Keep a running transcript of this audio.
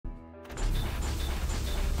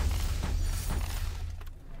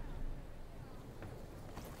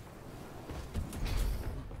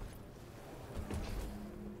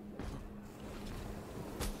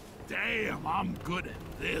Damn, I'm good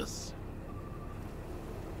at this.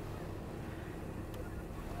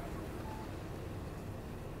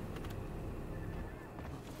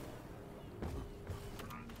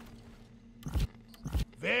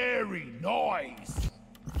 Very nice.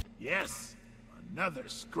 Yes, another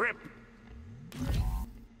script.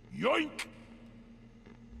 Yoink!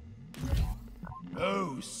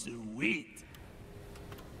 Oh, sweet.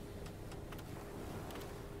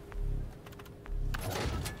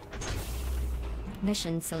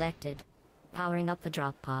 Mission selected. Powering up the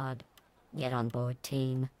drop pod. Get on board,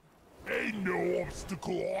 team. Ain't no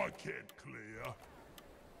obstacle I can't clear.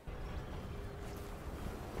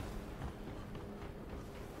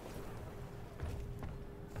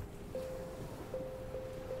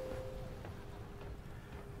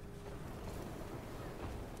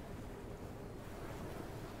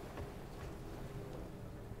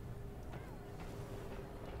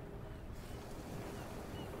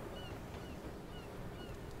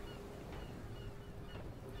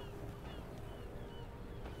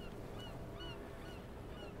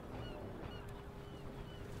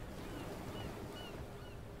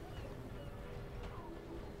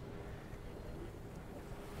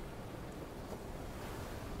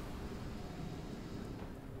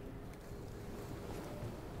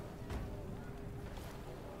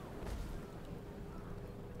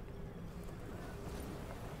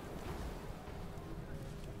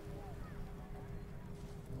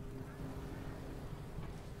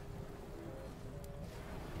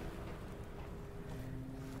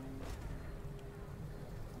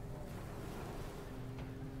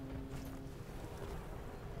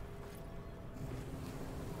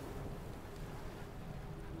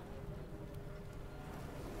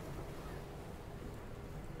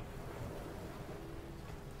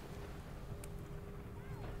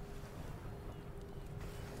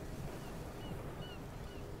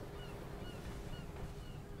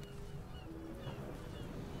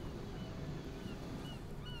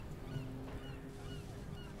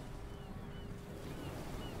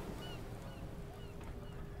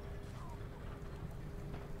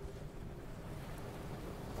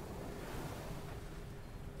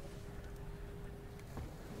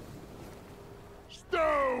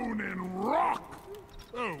 Stone and rock!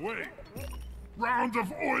 Oh, wait. Round of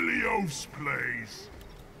Oilios, please.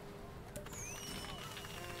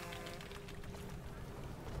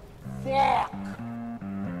 Fuck!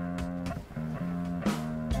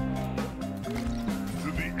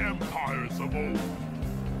 To the empires of old.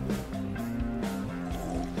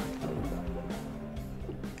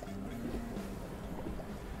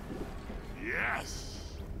 Yes!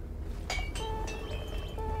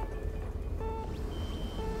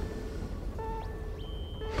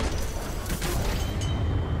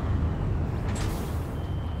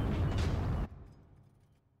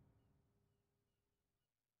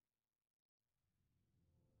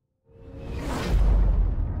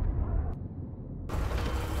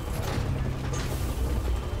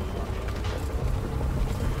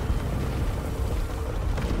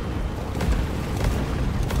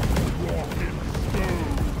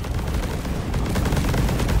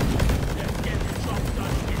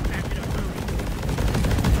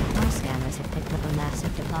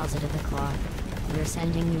 Of the core. We're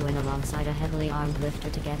sending you in alongside a heavily armed lifter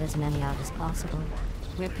to get as many out as possible.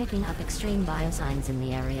 We're picking up extreme biosigns in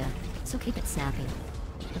the area, so keep it snappy.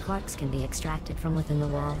 The quarks can be extracted from within the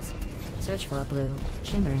walls. Search for a blue,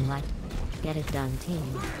 shimmering light. Get it done, team.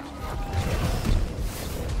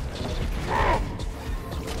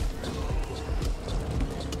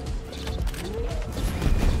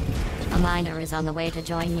 A miner is on the way to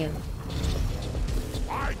join you.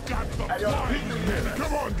 I got the fire!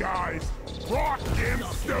 Come on, guys! Rock and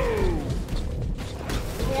stone!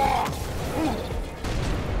 Rock!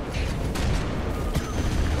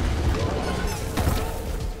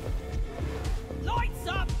 Lights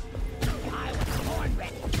up! I was born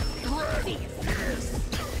ready. Yes!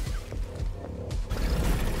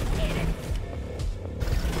 Hit it.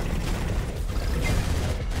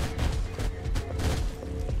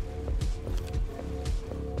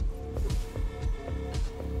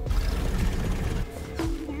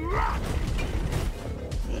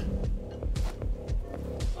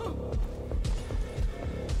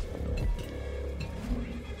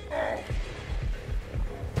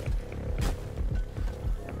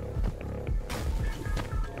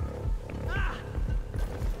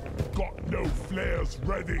 Got no flares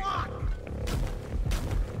ready!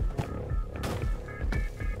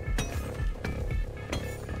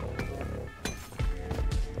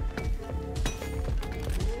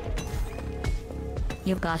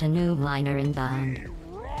 You've got a new miner inbound. We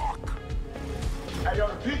rock! I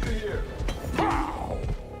got a pizza here.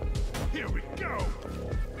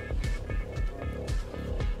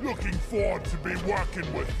 Looking forward to be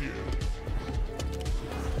working with you.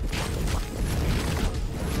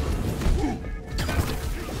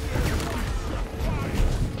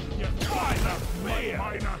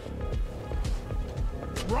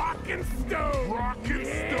 Rock and stone! Rock and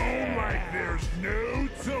stone like there's no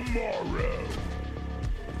tomorrow!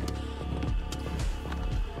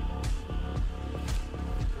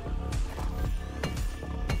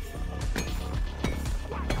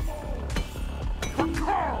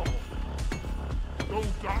 Carl!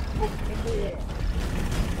 Don't got room for more!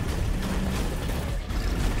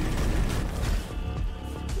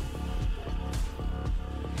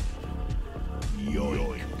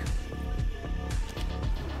 Yoink!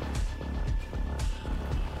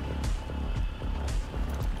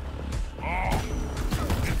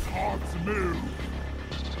 It's hard to move.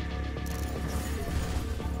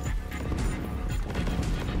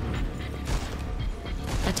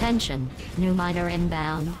 Attention, new miner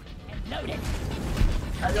inbound. Loaded.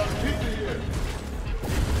 I got people here.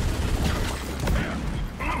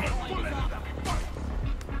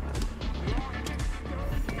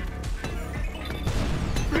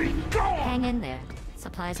 Be gone! Hang in there.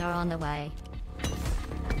 Supplies are on the way.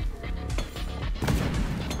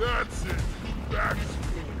 That's it. That's good.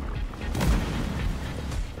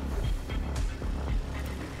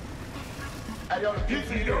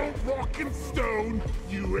 If you don't rock and stone,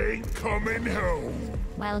 you ain't coming home.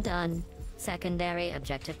 Well done. Secondary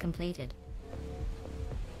objective completed.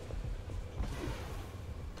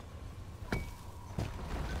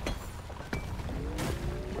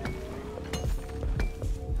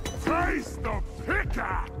 Taste the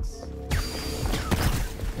pickaxe!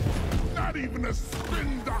 Not even a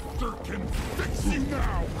spin doctor can fix you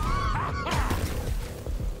now! Ha ha!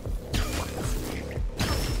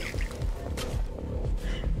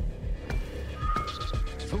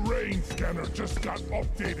 Terrain scanner just got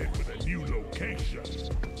updated with a new location.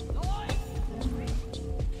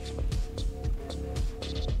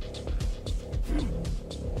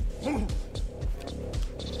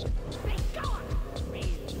 Be gone.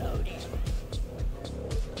 Reloaded.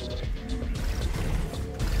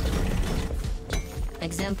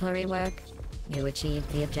 Exemplary work. You achieved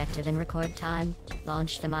the objective in record time.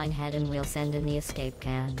 Launch the mine head and we'll send in the escape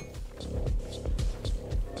can.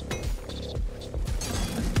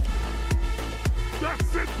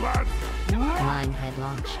 That's it, lads! Mine head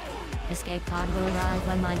launch. Escape pod will arrive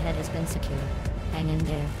when mine head has been secured. Hang in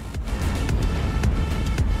there.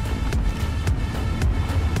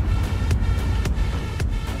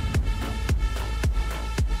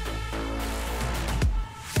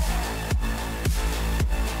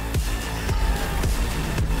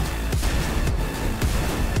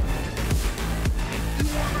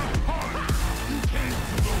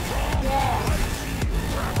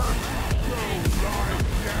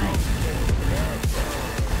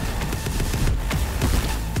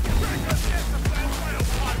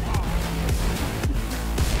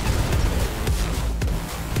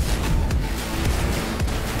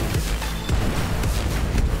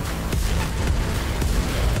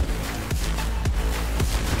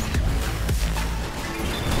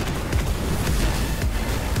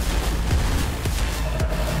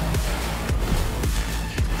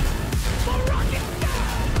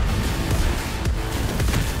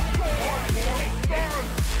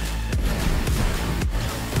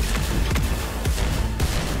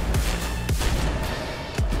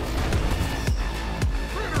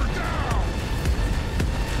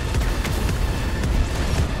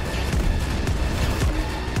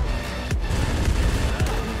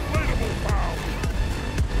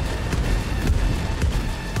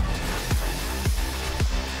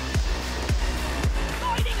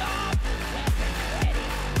 Lighting up. Weapons ready.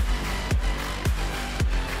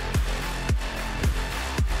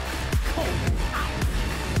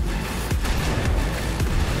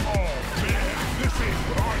 Oh man, this ain't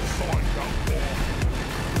what I signed up for.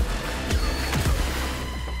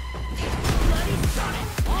 Bloody Sonic.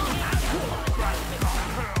 All out.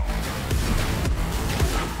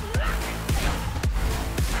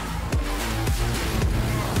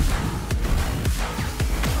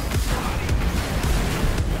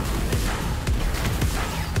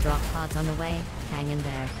 Drop pods on the way. Hang in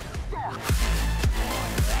there.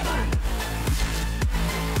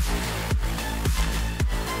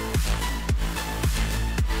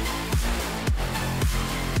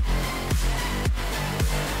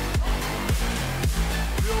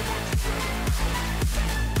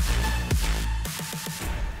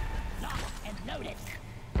 Locked and loaded.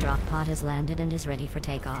 Drop pod has landed and is ready for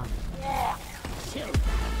takeoff. Chill.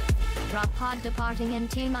 Drop pod departing in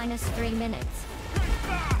T-3 minutes.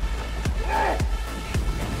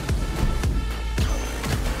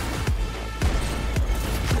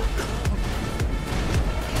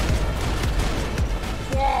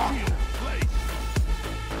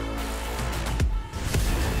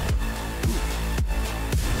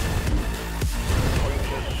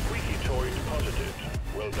 Pointless squeaky toy deposited.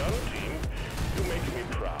 Well done, team. You make me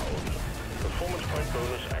proud. Performance point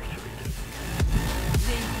bonus activated.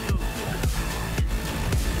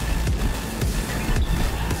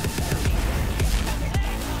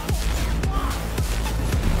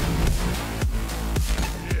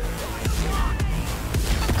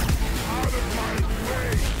 Out of my way!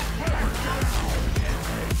 Back down!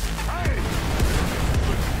 Hey!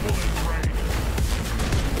 Bullet rain!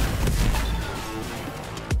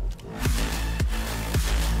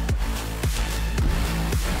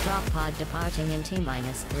 Drop pod departing in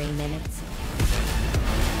T-minus 3 minutes.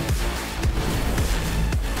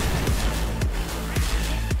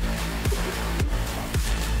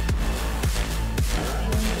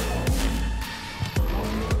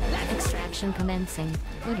 Extraction commencing.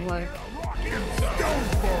 Good work. Rockin' stone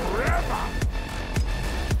forever!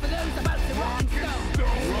 For those about to rock and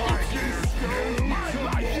stone. Rockin' stone!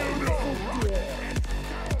 My beautiful rock!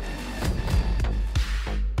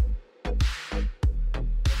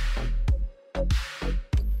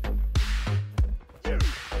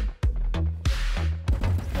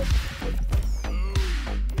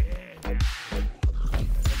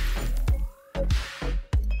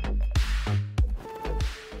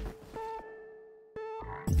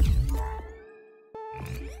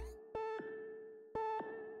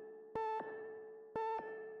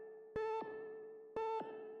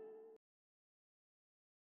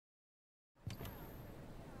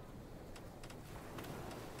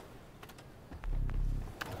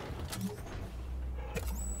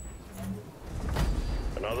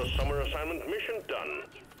 Another summer assignment mission done.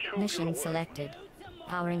 Mission selected.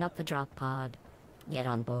 Powering up the drop pod. Get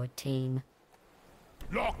on board, team.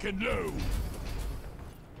 Lock and load!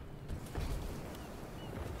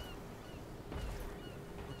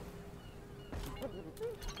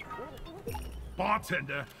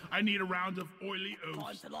 Bartender, I need a round of oily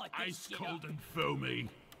oats, to light this ice shit cold up. and foamy.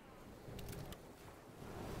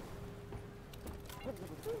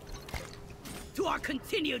 To our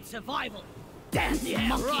continued survival. Dance, yeah,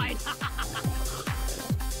 right.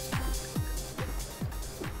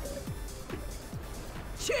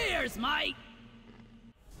 Cheers, mate.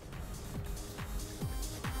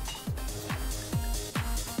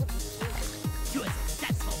 To a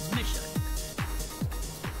successful mission.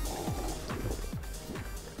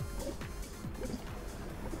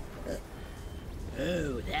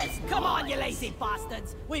 Oh, that's come on, you lazy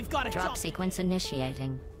bastards. We've got a Drop job. sequence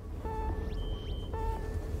initiating.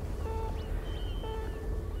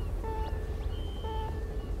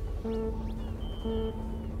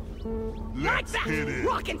 Like Let's that! hit it!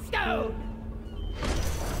 Rock and stone!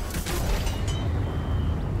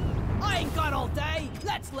 I ain't got all day.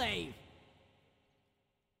 Let's leave.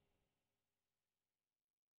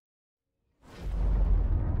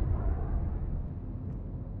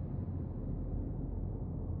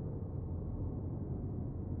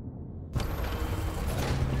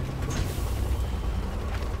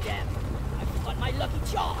 Damn, I've got my lucky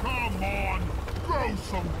charm. Come on! Throw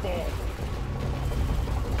some ball!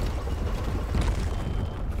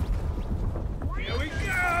 Here we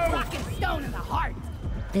go! Rock and stone in the heart.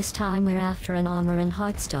 This time we're after an armor in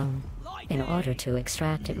Hearthstone. In order to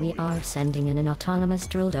extract it, we are sending in an autonomous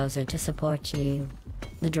drill dozer to support you.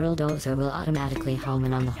 The drill dozer will automatically home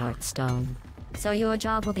in on the Hearthstone. So your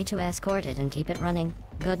job will be to escort it and keep it running.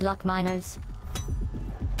 Good luck, miners.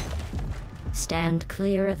 Stand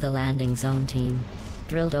clear of the landing zone, team.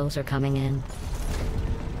 Drill dozer coming in.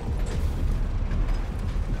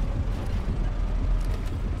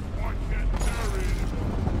 Watch it, Terry!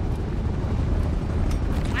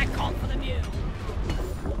 I called for the mule.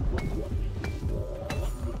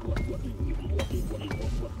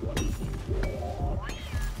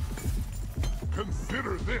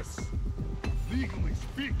 Consider this! Legally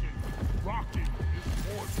speaking, rocking is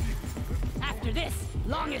more legal than... After this,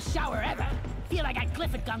 longest shower ever. Feel like I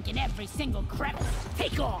Clifford gunk in every single crevice.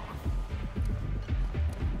 Take off.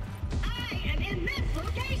 I am in this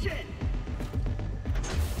location!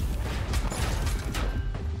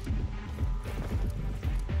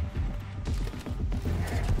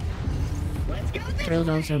 Let's go this Drill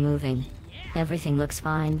way! dozer moving. Everything looks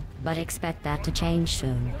fine, but expect that to change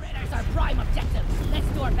soon. Radar's our prime objective. Let's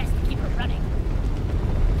do our best to keep her running.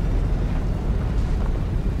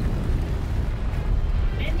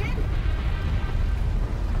 Minion?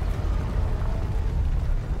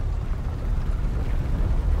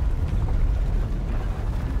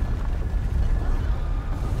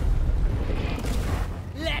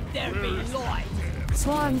 Let there be light.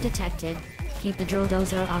 Swarm detected. Keep the drill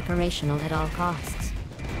dozer operational at all costs.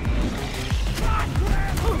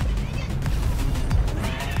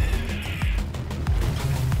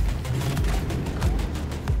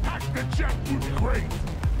 Hack the jackfruit crate!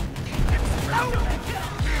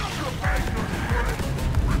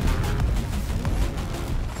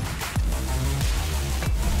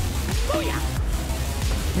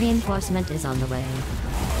 Reinforcement is on the way.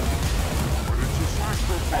 But it's a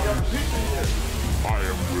sacrifice. I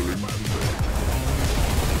am willing to pay.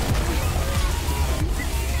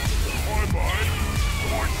 I might.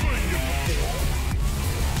 I've seen it before.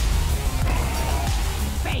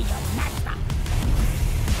 Obey your master.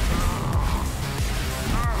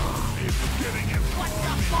 It's getting in. What's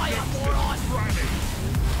the fire, moron?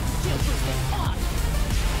 Shield boosted on.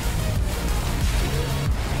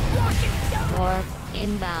 Rocket stone. Warp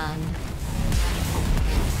inbound.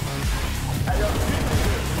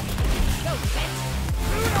 Go, bitch.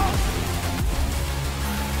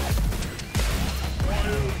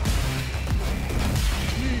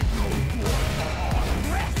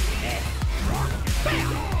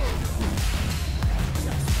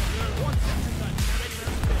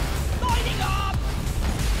 Lighting up.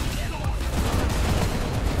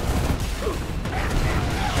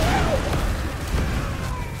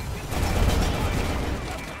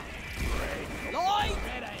 Lloyd.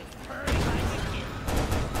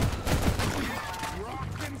 Rock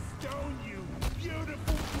and stone, you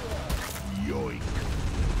beautiful girl. Yoink.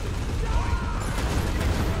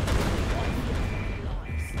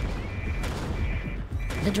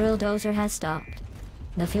 The drill dozer has stopped.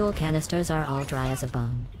 The fuel canisters are all dry as a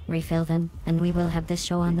bone. Refill them, and we will have this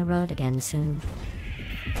show on the road again soon.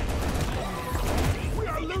 We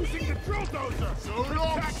are losing the drill dozer. So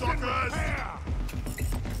long, suckers.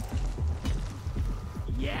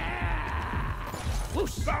 Yeah.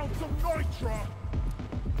 Whoosh. Found some nitro.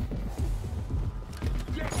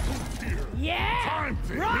 Guess who's here? Yeah. Time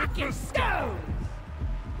to hit Rock the and stone.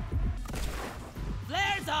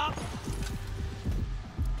 Flares up.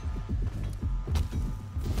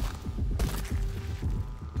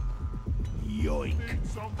 Yoink. Need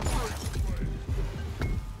some first play.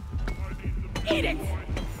 I need the Eat it.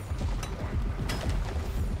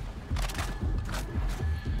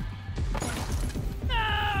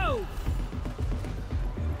 No.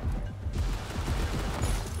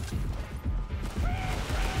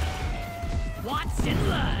 Watch and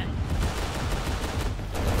learn.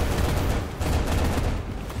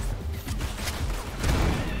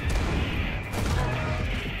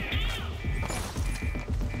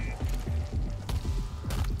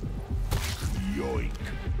 Yoink.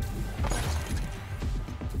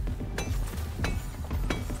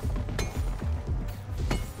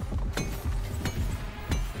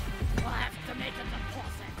 I'll have to make a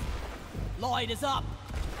deposit. Lloyd is up.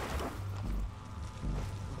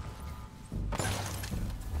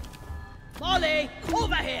 Molly,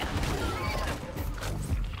 over here.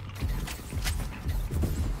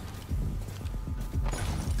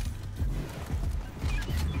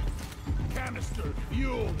 Canister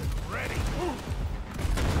fueled and ready.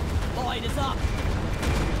 Lloyd is up.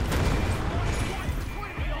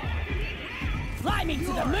 Climbing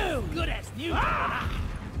to the moon. Good as new.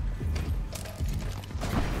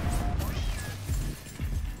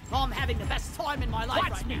 I'm having the best time in my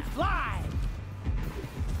life right now. Fly.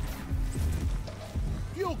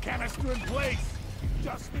 Fuel canister in place.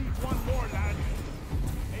 Just need one more, lad.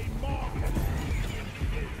 A mob.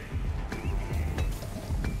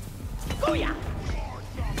 Booyah!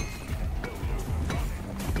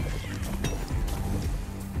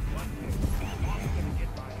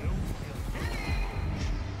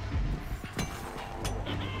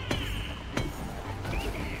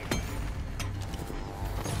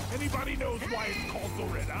 Anybody knows why it's called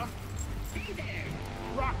Loretta?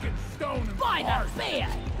 Rock and stone and By hard. the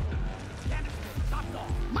beard!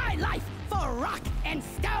 My life for rock and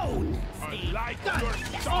stone! I like your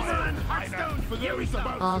style. And Hearthstone for those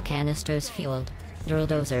about. All canisters fueled. Drill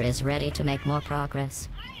dozer is ready to make more progress.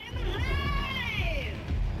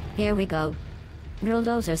 Here we go. Drill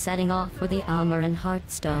dozer setting off for the armor and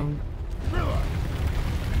heartstone. Miller.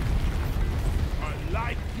 I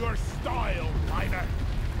like your style, Miner.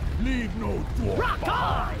 Leave no dwarf Rock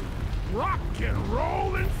behind. Rock and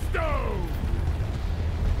roll and stone.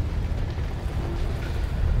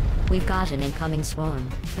 We've got an incoming swarm.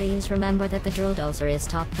 Please remember that the drill dozer is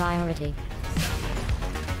top priority.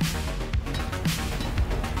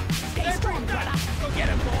 Stay strong, brother! Go get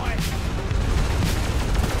him, boy.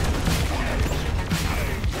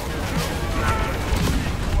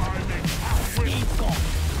 Speed gone!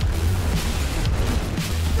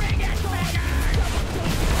 Bring it, bring it!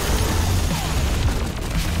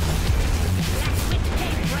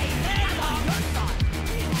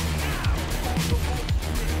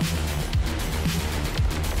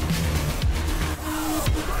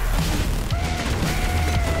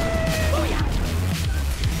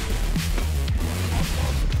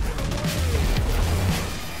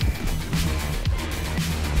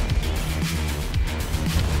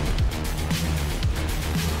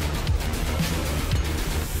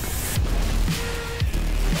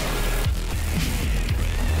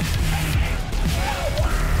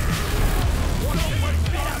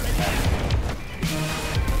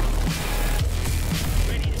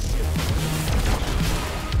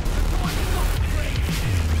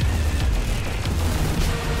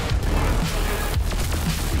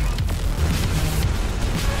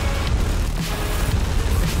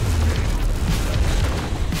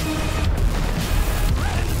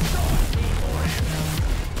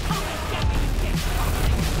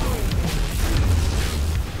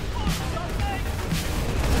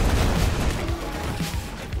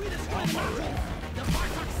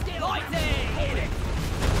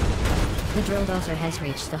 The drill dozer has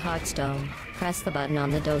reached the Heartstone. Press the button on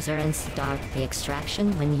the dozer and start the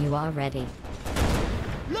extraction when you are ready.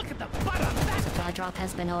 Look at the butt of that! Supply drop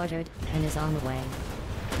has been ordered and is on the way.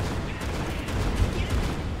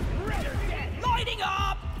 Lighting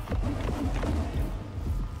up!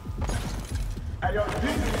 Hey, yo,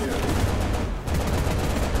 pizza here.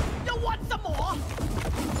 You want some more?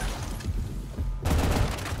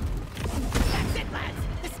 That's it, lads!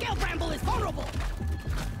 The scale bramble is vulnerable!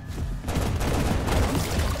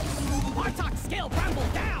 Bartok scale bramble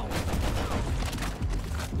down!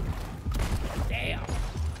 Damn!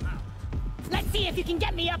 Let's see if you can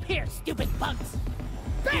get me up here, stupid bugs!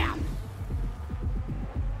 Bam!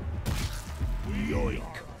 Yoink.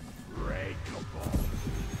 Breakable.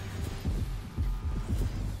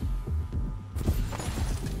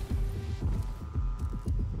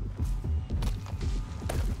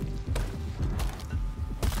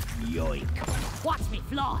 Yoink! Watch me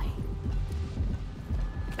fly!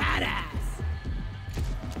 Badass!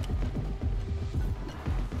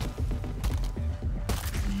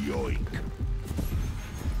 Yoink.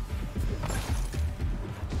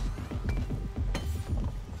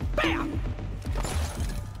 Bam!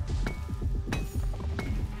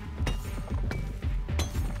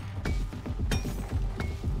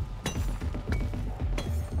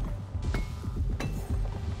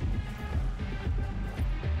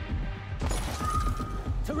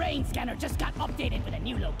 Terrain scanner just got updated with a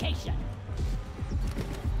new location.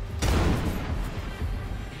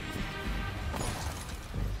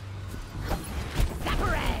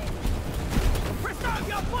 Zapparade! Preserve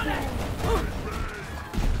your bullet!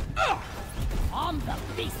 I'm the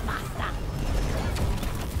Beastmaster!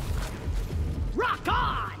 Rock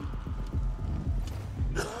on!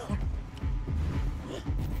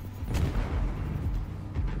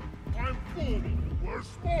 I'm full. We're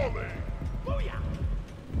smalling. Booyah!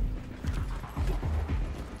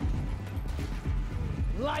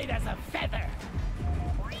 Light as a feather!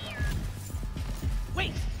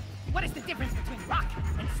 Wait! What is the difference between rock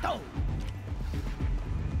and stone?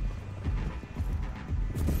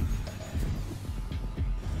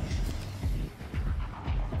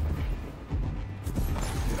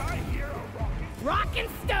 Did I hear a rocket? Rock and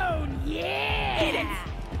stone! Yeah! Eat it!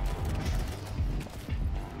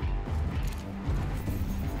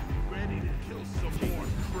 Ready to kill some more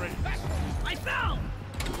crates. I fell!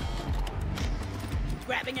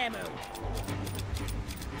 Grabbing ammo.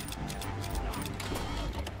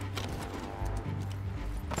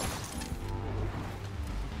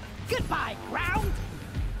 Goodbye, ground!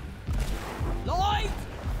 Lloyd!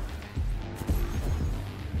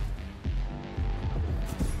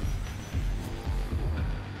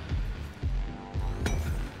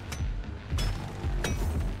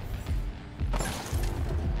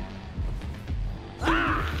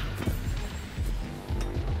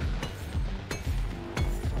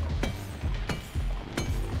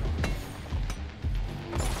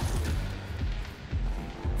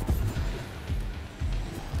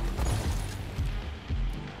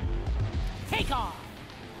 Take off!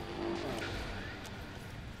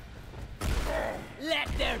 Let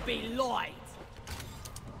there be light!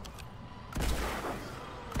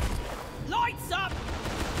 Lights up!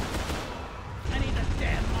 I need the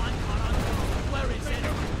damn minecart on top. Where is it?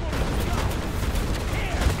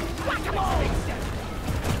 Here! Whack-a-mole!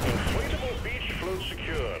 Inflatable beach float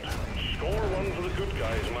secured. Score one for the good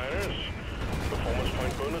guys, miners. Performance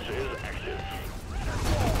point bonus is active.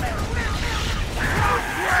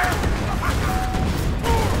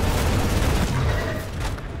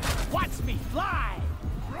 Watch me fly!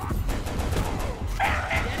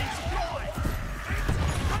 Get destroyed!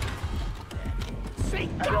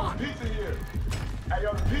 Sink Hey, yo, down! pizza here. Hey,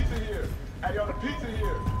 yo, pizza here. Hey, yo, pizza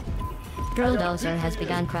here. Drill dozer has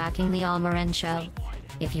begun cracking the Almoran shell.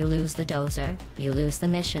 If you lose the dozer, you lose the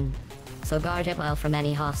mission. So guard it well from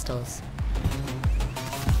any hostiles.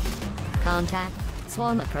 Contact.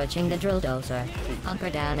 Swarm approaching the drill dozer. Hunker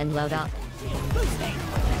down and load up. Boosting!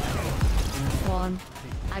 Swarm.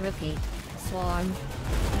 I repeat. Swarm.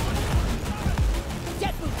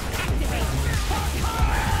 Jet boost activate!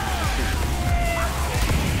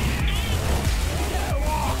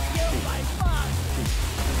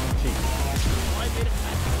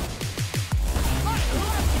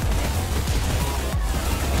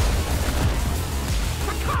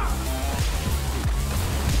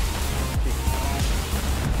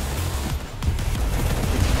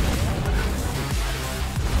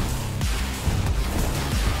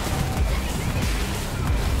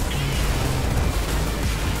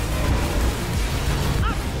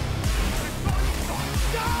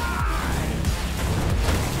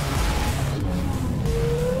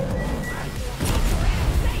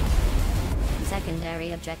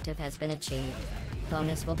 Primary objective has been achieved.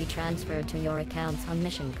 Bonus will be transferred to your accounts on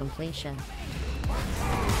mission completion.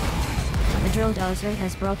 The drill dozer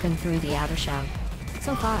has broken through the outer shell.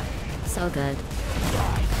 So far, so good.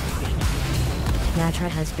 Yatra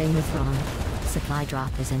has been withdrawn. Supply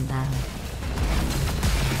drop is inbound.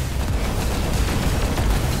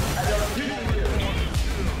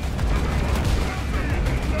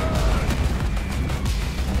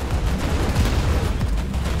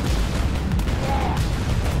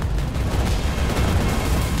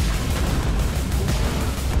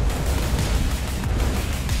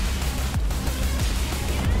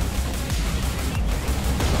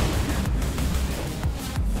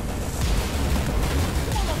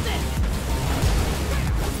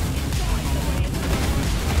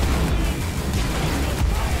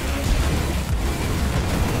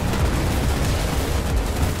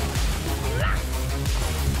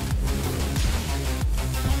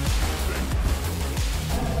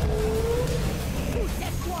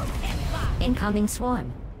 Incoming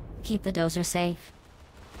swarm. Keep the dozer safe.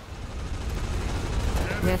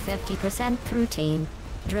 We're 50% through, team.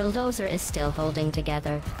 Drill dozer is still holding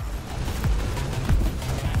together.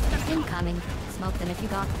 Incoming. Smoke them if you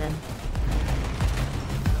got them.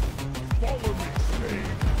 Follow me, Steve.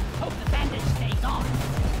 Hope the bandage stays on.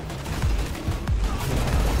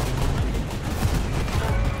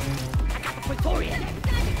 I got the Praetorian.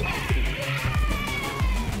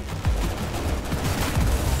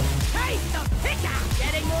 Hey, the pickup!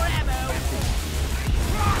 Getting more ammo.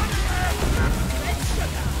 Red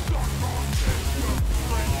sugar.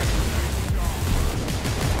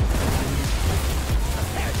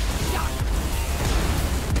 Prepare to shot.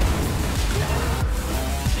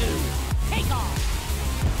 Two, take off.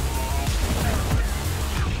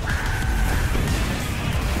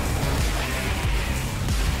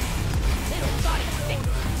 Little body stick.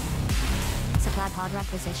 Supply pod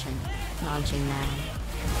requisition. Launching now.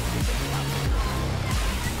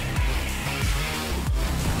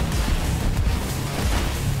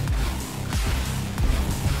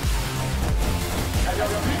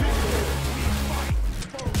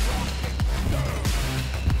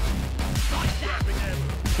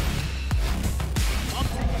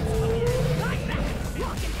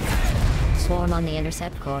 Swarm on the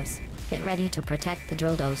intercept course. Get ready to protect the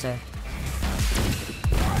drill dozer.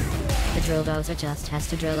 The drill dozer just has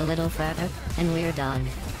to drill a little further, and we're done.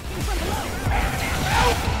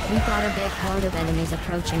 We've got a big horde of enemies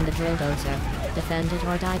approaching the drill dozer. Defend it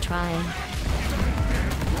or die trying.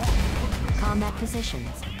 Combat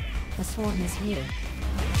positions. The swarm is here.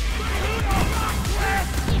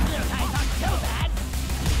 These little guys aren't so bad.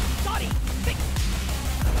 Body stick.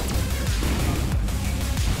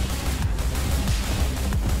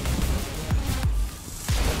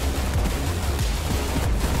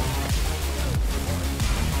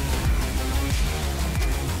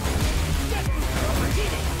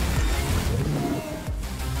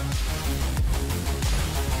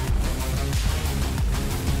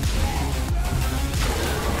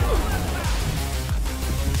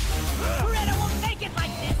 Loretta won't make it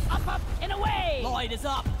like this. Up, and away. Lloyd is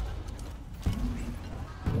up.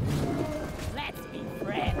 Let's be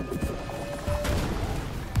friends.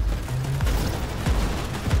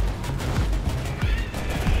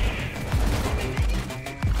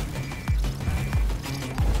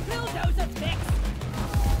 Bulldozer fix.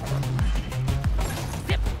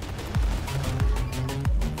 Zip.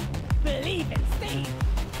 Believe in Steve.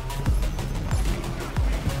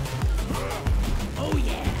 Oh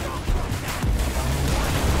yeah.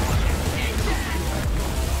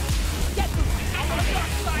 Get the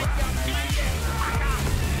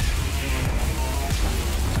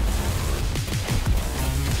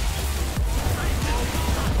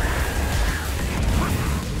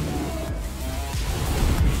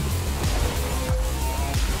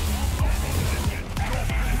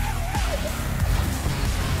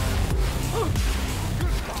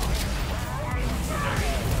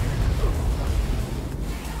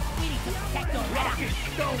we need to protect Loretta.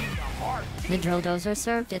 The drill dozer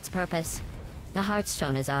served its purpose. The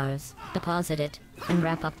heartstone is ours. Deposit it, and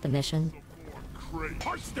wrap up the mission.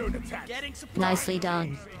 Hearthstone attack. Getting supplies. Nicely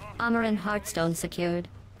done. Armor and heartstone secured.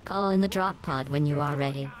 Call in the drop pod when you are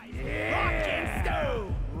ready. Rock and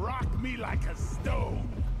stone. Rock me like a stone.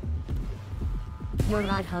 Your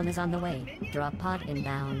ride home is on the way. Drop pod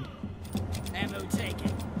inbound. Ammo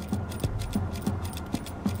taken.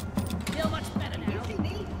 Feel much better now. You see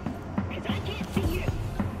me? 'Cause I can't see you.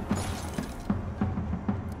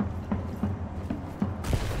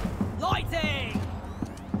 Lighting!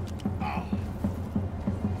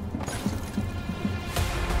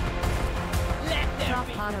 Let there Drop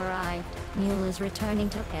be. pod arrived. Mule is returning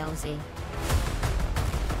to LZ.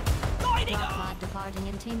 Lighting Drop up! pod departing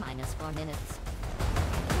in T-minus 4 minutes.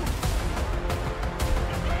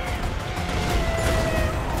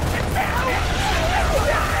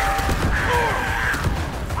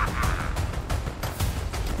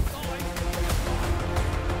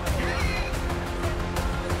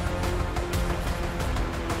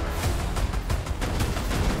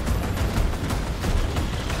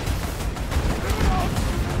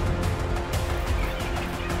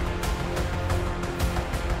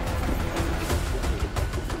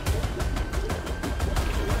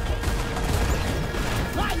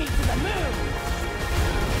 Fly me to the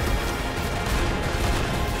moon!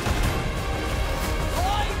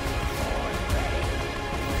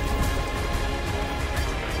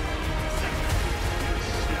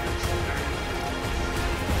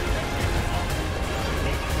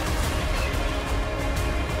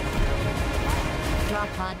 Drop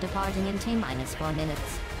pod departing in T-minus 4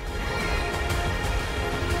 minutes.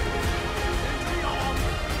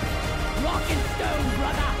 Rock and stone,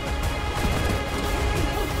 brother!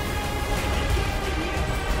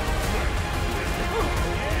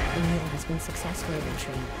 The mule has been successfully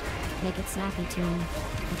retrieved. Make it snappy tune.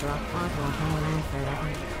 The drop pod won't hang around forever.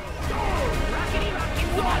 Rockety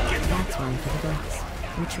rock! That's one for the books.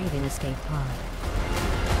 Retrieving escape pod.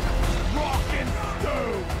 Rock and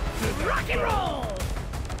stone to the Rock and roll!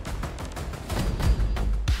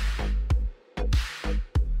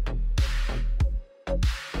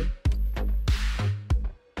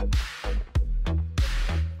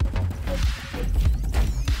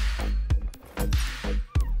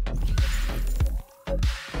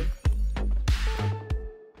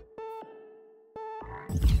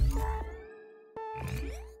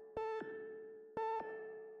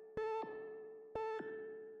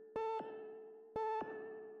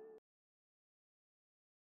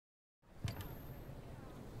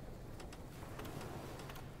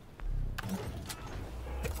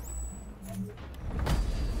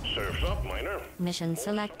 Surf's up, miner. Mission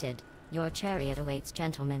selected. Your chariot awaits,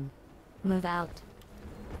 gentlemen. Move out.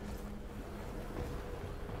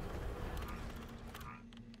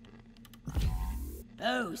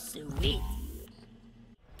 Oh, sweet.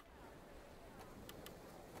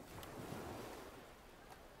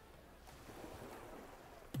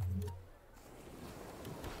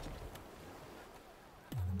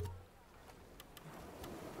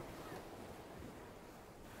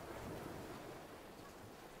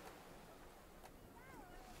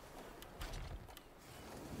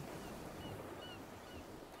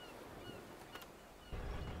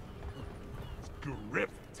 grip.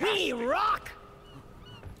 We rock!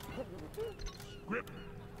 Grip.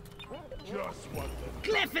 Just what the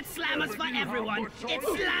Cliff it slammers for Never knew how everyone. much It's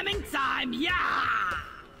I- slamming time, yeah!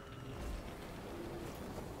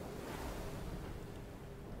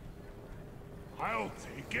 I'll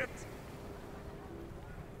take it.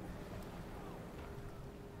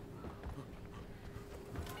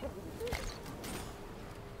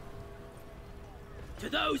 To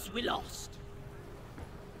those we lost.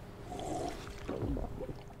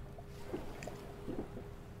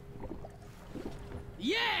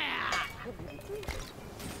 Yeah!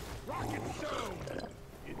 Rocket stone.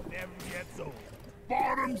 It never gets old.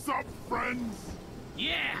 Bottoms up, friends.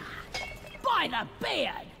 Yeah! By the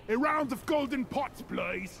beard! A round of golden pots,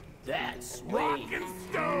 please. That's Rocket sweet.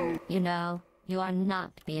 stone. You know, you are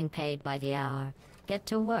not being paid by the hour. Get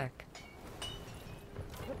to work.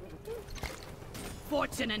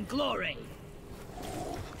 Fortune and glory.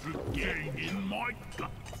 The gain in my gut.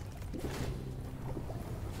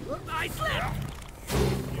 I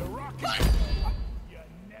slipped! You rocket. You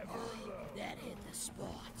never learn. That hit the spot.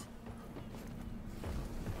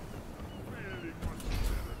 Really much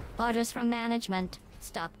better. Orders from management.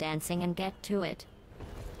 Stop dancing and get to it.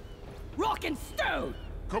 Rock and stone!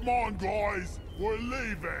 Come on, guys. We're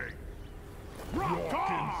leaving. Rock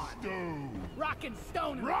on! Stone. Rock and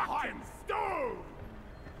stone in the Rock heart. and stone.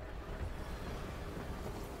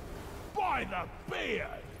 By the beard.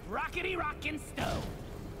 Rockety rock and stone.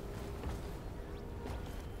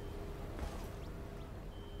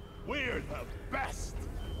 We're the best.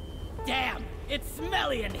 Damn, it's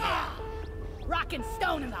smelly in here. Rock and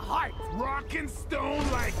stone in the heart. Rock and stone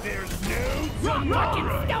like there's no Rock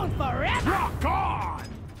tomorrow. and stone forever. Rock on!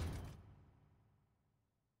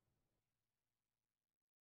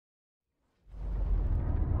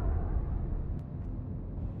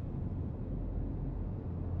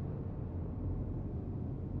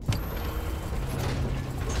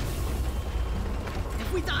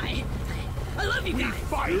 If we die, I love you guys.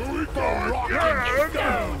 Fight for rock and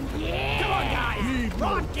stone. Yeah! Come on, guys.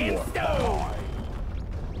 Rock and stone.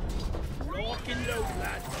 fucking load,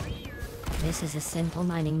 lad. This is a simple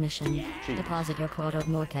mining mission. Deposit your quartered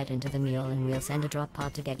mortet into the mule and we'll send a drop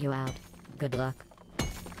pod to get you out. Good luck.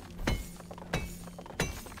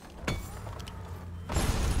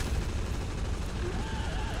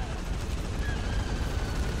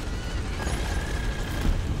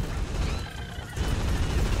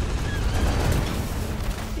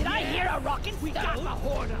 Did I hear a rockin' stone? We got the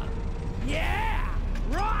hoarder. Yeah!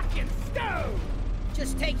 Rockin' stone!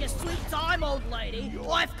 Just take your sweet time, old lady.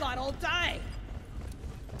 I've got all day.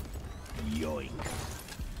 Yoink.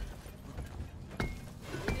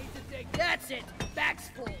 We need to dig. That's it. Bag's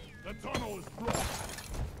full. The tunnel is blocked.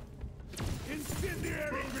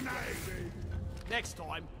 Incendiary grenade! Next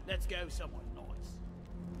time, let's go somewhere nice.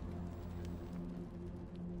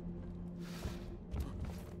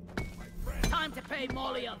 Time to pay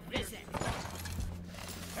Molly a visit.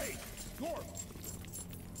 Hey, Gorp!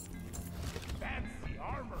 Fancy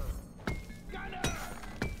armor! Gunner!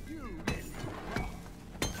 You rock!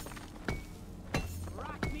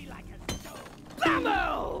 Rock me like a stone.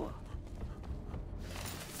 Blammo!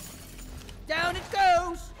 Down it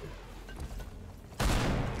goes!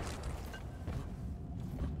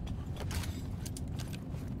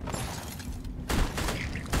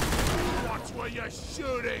 Watch where you're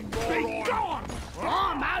shooting, moron! Be gone!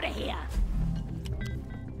 I'm out of here!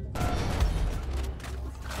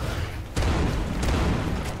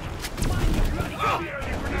 Mind your bloody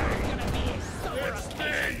Incendiary grenade! gonna be a It's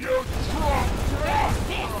me, you drop!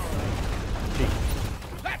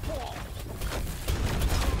 That's all!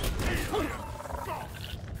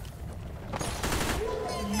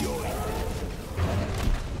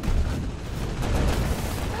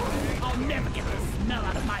 I'll never get the smell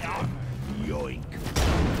out of my arm. Yoink!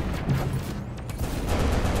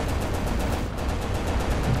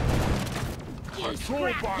 You Patrol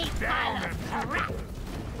scrap box heap down pile and of crap!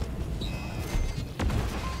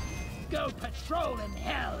 Go patrol in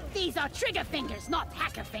hell. These are trigger fingers, not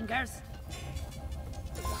hacker fingers.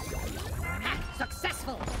 Hack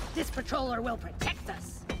successful. This patroller will protect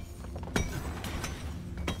us.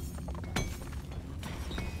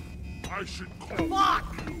 I should call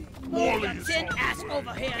Fuck! you. Move Molly your is tin on ass the way.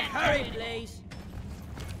 over here and hurry, please.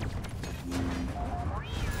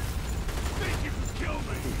 Think you can kill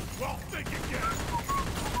me? Well, think again.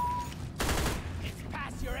 It's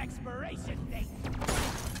past your expiration date.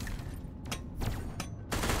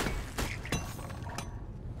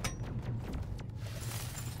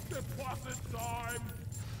 Deposit time.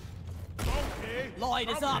 Okay. Light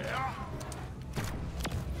is I'm up. here.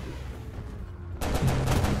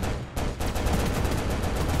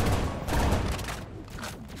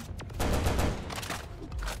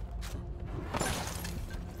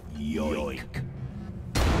 Yoink.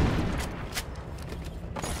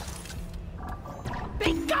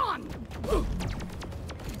 Be gone!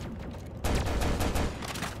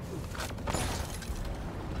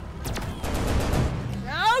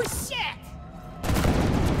 Oh shit!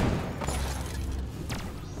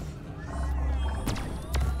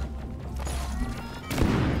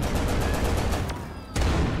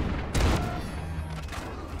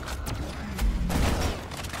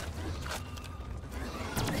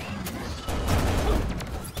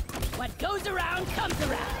 What goes around comes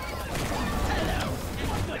around. Hello,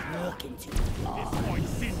 and good looking to you. This might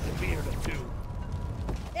seem to be the two.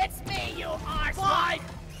 It's me, you arsehole!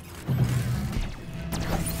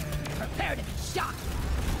 Prepare to be shocked.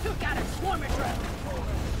 Took out a swarmer drone.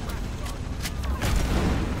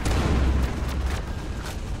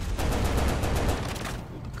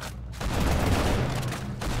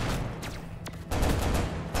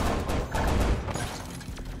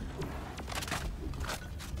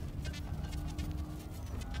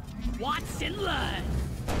 Watch and learn.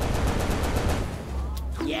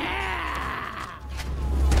 Yeah!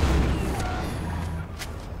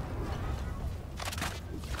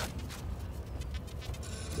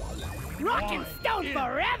 Rock and stone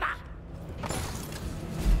forever!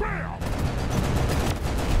 Bam!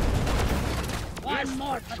 One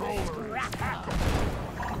more for the scrap.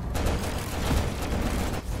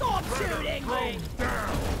 Stop shooting me!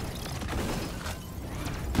 Down!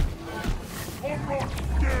 I'm not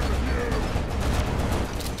scared of you!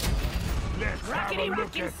 Let's Rockety have a look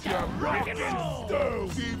rockin' at stone, your rockin' rocket stove!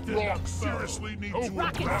 Deep Block seriously need to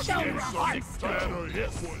Rockin' invest stone, in rockin' some better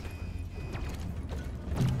equipment.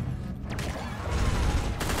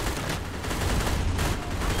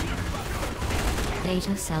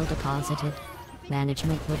 Data cell deposited.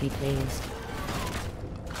 Management will be pleased.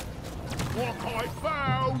 What I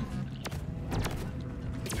found!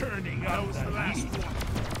 Turning out the last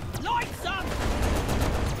one. Lights up!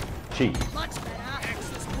 Cheese. Much better.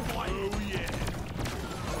 Access provided. Oh yeah.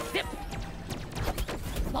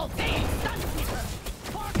 Voltaire Sunsweeper!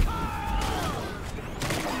 Parkour!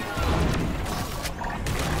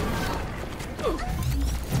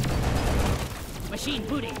 Machine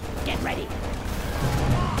booting. Get ready.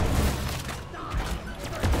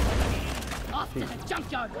 Off to the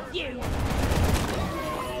junkyard with you.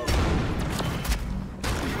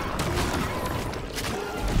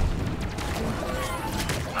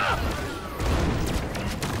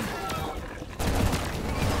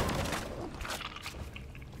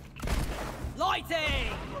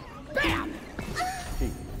 Lighting! Bam!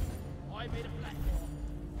 I made a platform.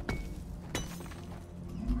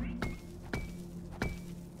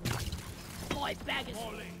 My bag is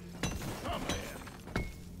Molly, come here.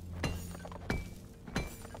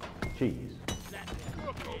 Cheese.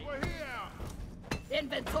 Look over here.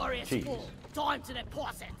 inventory is Cheese. full. Time to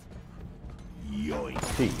deposit.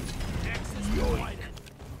 Yoink. Cheese. Access provided.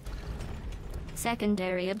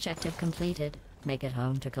 Secondary objective completed. Make it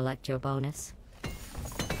home to collect your bonus.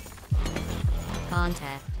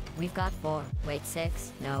 Contact. We've got 4. Wait,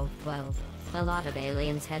 6. No, 12. A lot of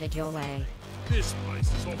aliens headed your way. This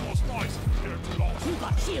place is almost nice compared to last. You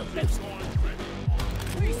got shield boosted.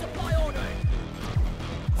 Resupply order.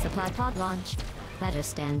 Supply pod launch. Better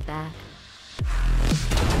stand back.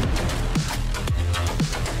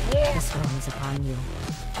 The storm is upon you.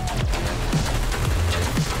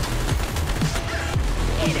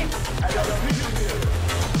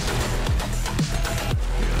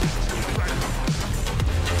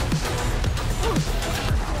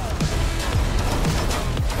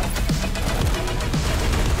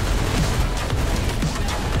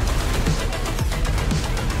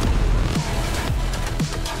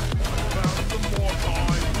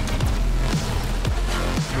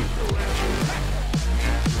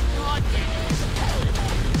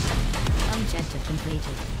 Objective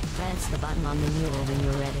completed. Press the button on the mule when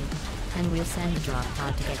you're ready, and we'll send a drop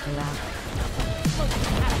pod to get you out.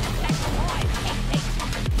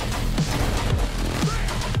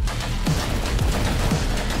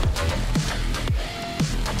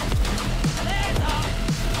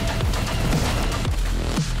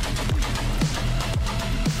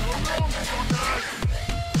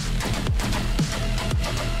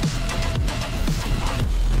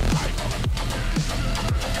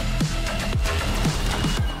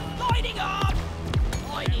 Lighting up!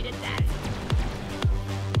 I needed that.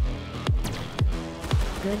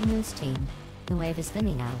 Good news, team. The wave is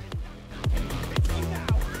thinning out.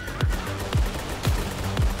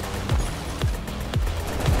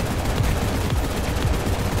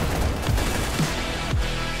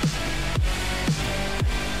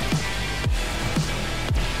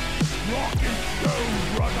 Rock and stone,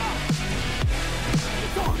 runner.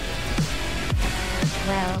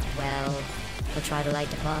 Well. We'll try to light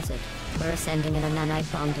deposit. We're sending in a nanite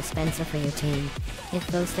bomb dispenser for your team. If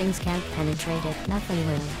those things can't penetrate it, nothing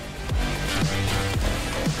will.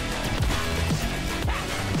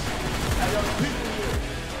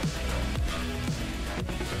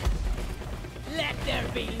 Let there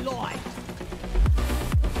be light.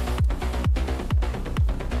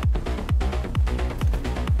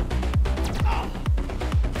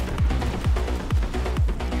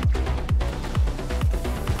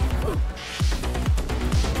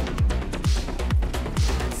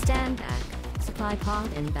 Stand back. Supply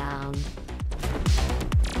pod inbound.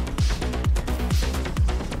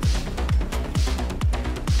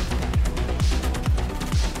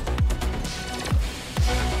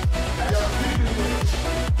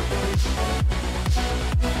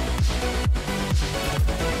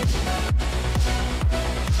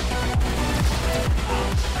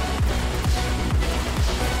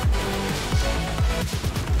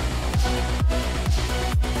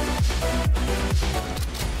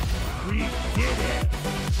 We did it.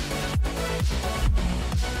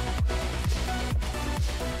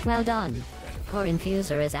 Well done. Core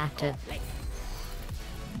infuser is active.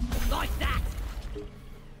 Like that.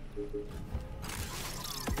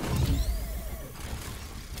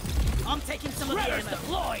 I'm taking some of the ammo.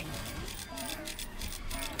 Deployed.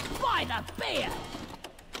 By the beard.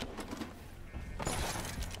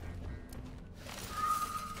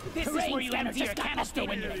 This is where you empty your canister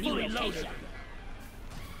when you're fully loaded.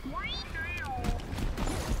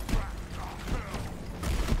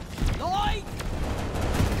 Light!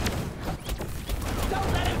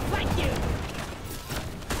 Don't let him flank you!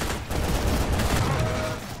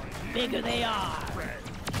 Bigger they are.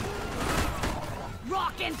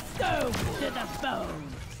 Rock and stone to the bone.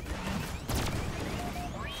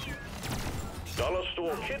 Dollar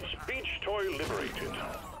Store Kids Beach Toy liberated.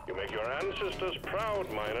 You make your ancestors proud,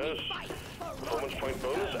 miners. Performance point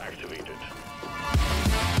bonus activated.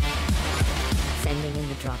 Sending in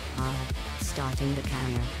the drop pod. Starting the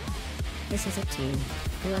camera. This is a team.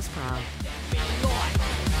 Do us proud.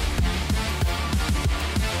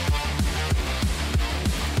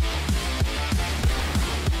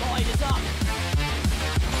 Light is up.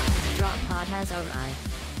 Drop pod has arrived.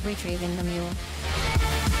 Retrieving the mule.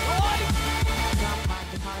 Light. Drop pod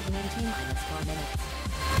departing in T-minus 4 minutes.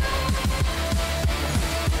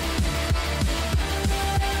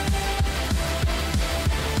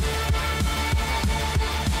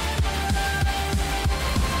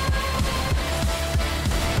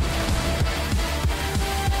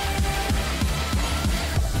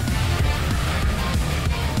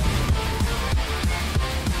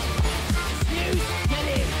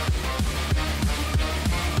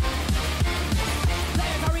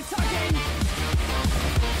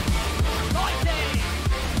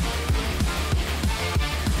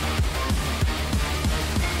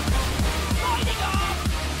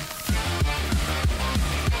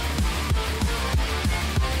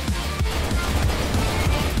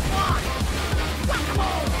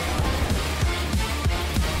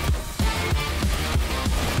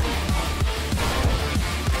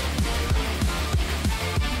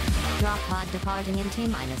 Drop pod departing in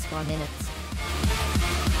T-minus 4 minutes.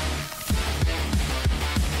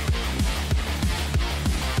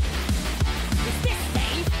 Is this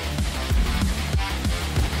safe?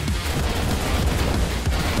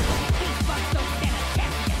 These bugs don't stand a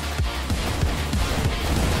chance against us.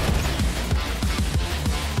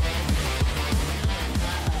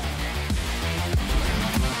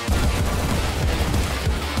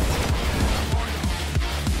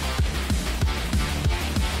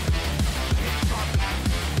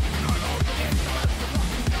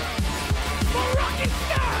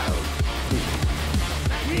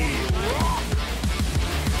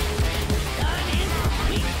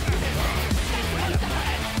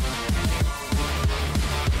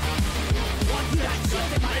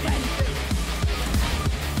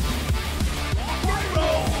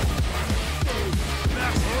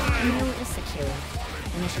 Mule is secure.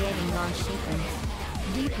 Initiating launch sequence.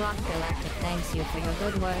 Deep Rock Galactic thanks you for your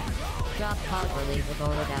good work. Drop pod will leave the door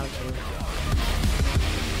without you.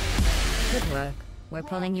 Good work. We're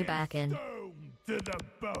pulling you back in. Stone to the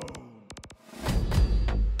bone.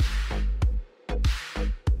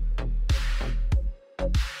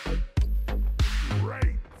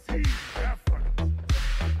 Great team effort.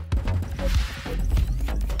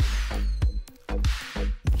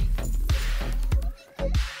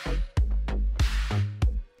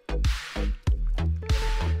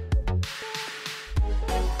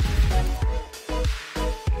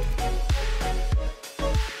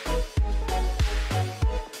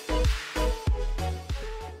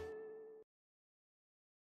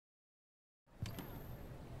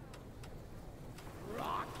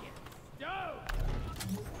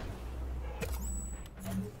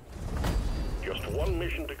 Just one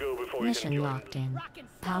mission to go before you can Mission join. locked in.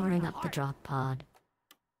 Powering up the drop pod.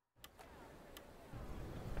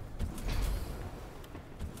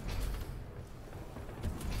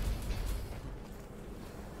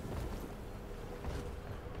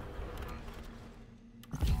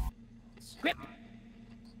 Script.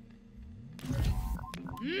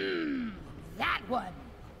 That one.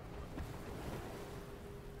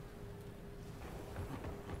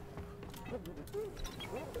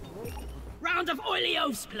 Round of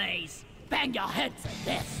oilios, please. Bang your heads at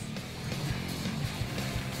this.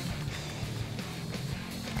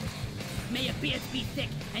 May your beards be thick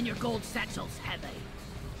and your gold satchels heavy.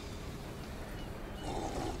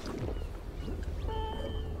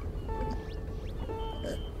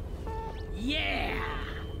 Yeah!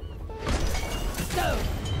 Go!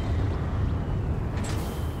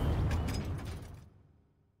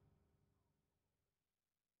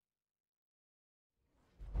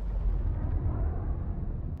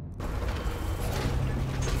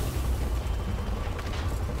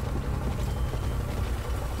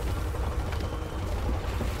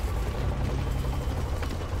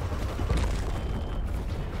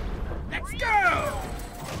 Let's go!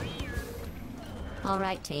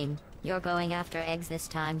 Alright team, you're going after eggs this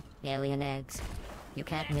time, alien eggs. You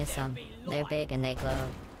can't miss them. They're big and they glow.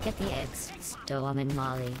 Get the eggs, stow them in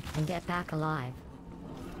Molly, and get back alive.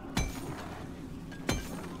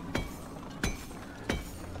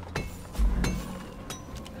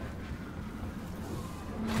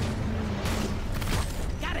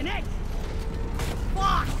 Got an egg!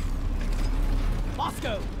 Fuck!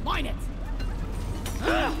 Moscow, mine it!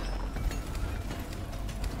 Ugh!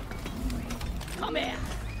 Come here!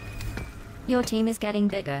 Your team is getting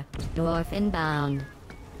bigger. Dwarf inbound.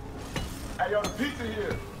 Hey, yo, the pizza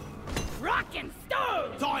here. Rockin'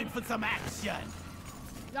 stone! Time for some action!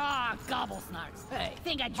 Ah, gobble snarks. Hey,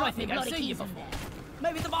 think I dropped the bloody keys in there.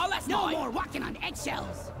 Maybe the bar last No night? more walking on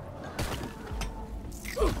eggshells.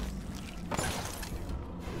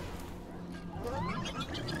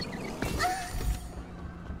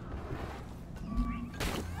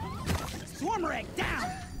 Swarmer egg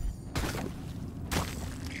down!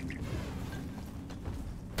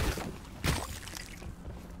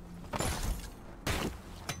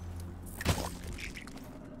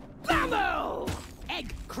 Blammo!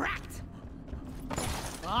 Egg cracked!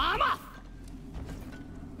 I'm off!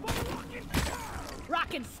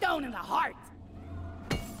 Rockin' stone in the heart!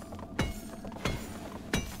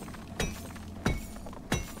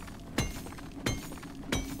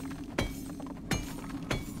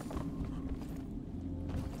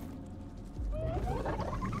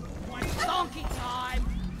 Donkey time!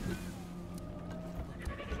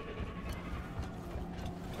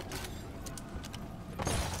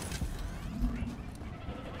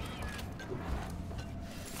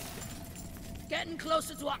 Getting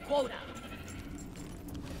closer to our quota.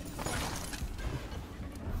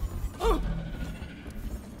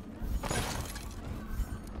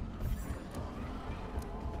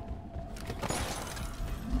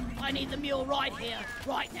 I need the mule right here,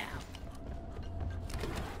 right now.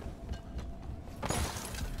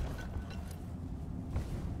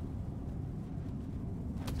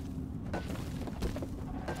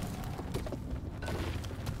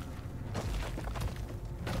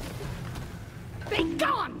 Be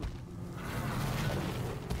gone!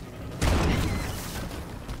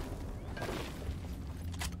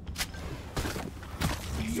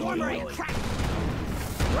 Swarmer and crack!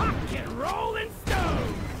 Rock and roll and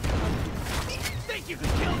stone! Think you can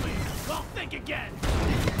kill me? Well, think again!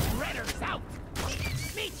 Redder's out!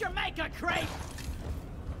 Meet your maker, Crate!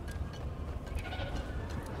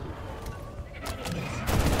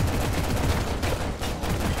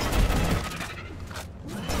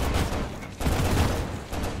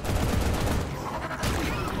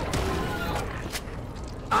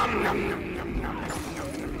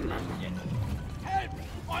 Help!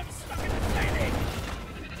 I'm stuck in the ceiling!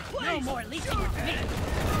 No more leeching with me!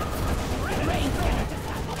 Rain cannot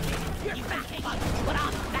decide. You're backing, but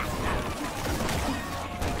I'm faster!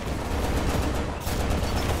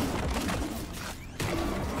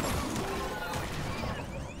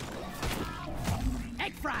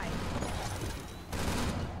 Egg fry!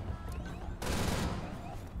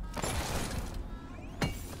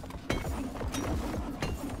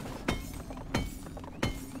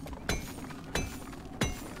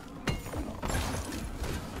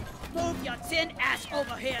 Move your tin ass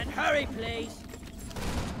over here and hurry, please!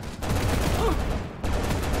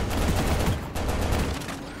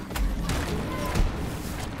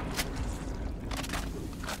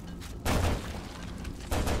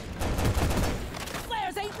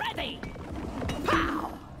 Flares ain't ready!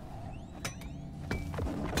 Pow!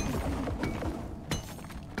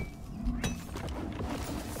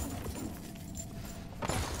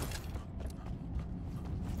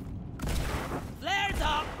 Flares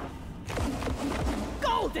up!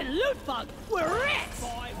 Golden loot bug! We're rich!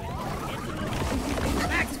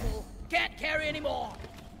 Bag's full. Can't carry anymore.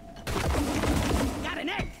 Got an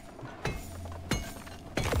egg!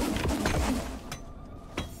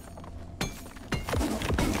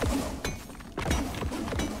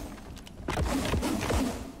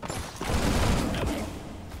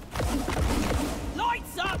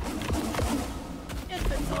 Lights up!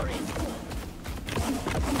 Inventory is full.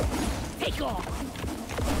 Take off!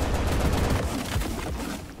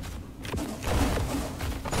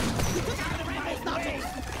 Brambles nothing!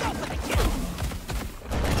 Go for the kill!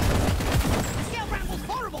 The scale bramble's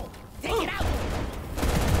horrible! Take it out!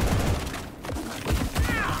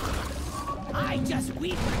 Ah! I just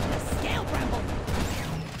weed whacked the scale bramble!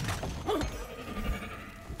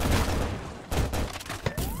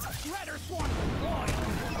 Shredder swarm deployed!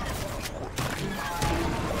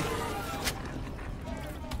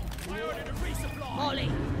 I ordered a resupply! Molly,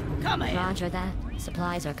 come here! Roger that.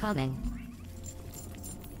 Supplies are coming.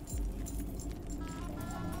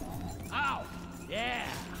 Ow! Yeah!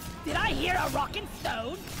 Did I hear a rockin'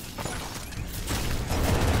 stone?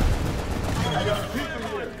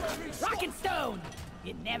 Rockin' stone!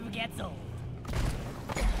 It never gets old.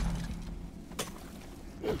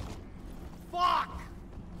 Fuck!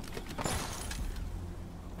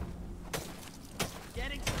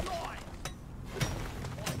 Getting destroyed!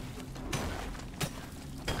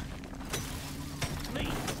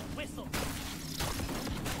 Please, whistle!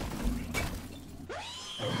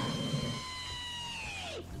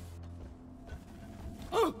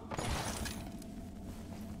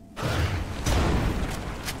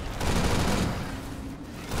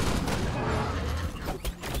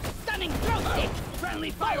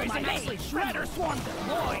 Shredder swarm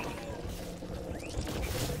deployed!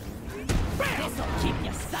 This'll keep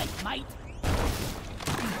you safe, mate!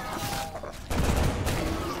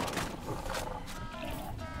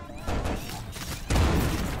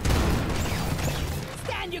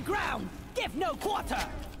 Stand your ground! Give no quarter!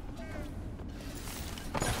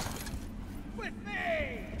 With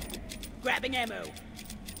me! Grabbing ammo.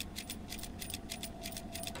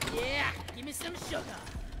 Yeah, give me some sugar.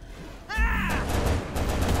 Ah!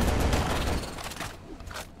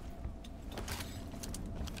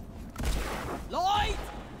 Lloyd!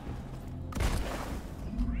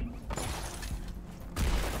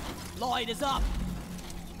 Lloyd is up.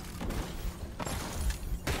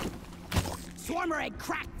 Swarmer egg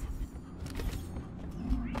cracked.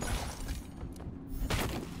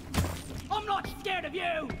 I'm not scared of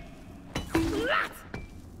you! Splat!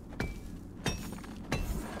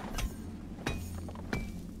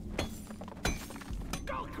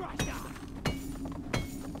 Go Crusher!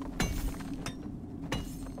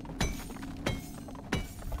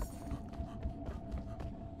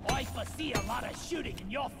 I foresee a lot of shooting in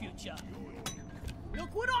your future.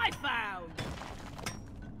 Look what I found!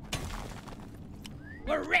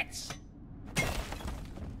 We're rich!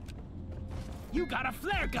 You got a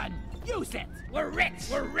flare gun! Use it! We're rich!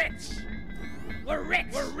 We're rich! We're rich!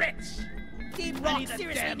 We're rich! Deep Rock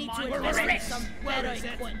seriously need to invest in some better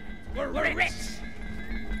equipment. We're rich!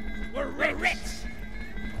 We're rich!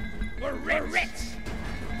 We're rich!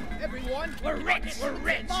 Everyone, We're rich! We're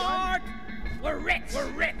rich! Mark! We're rich!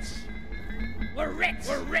 We're rich! We're rich!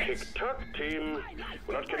 We're rich! Tick-tock, team.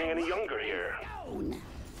 We're not getting any younger here.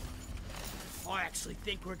 I actually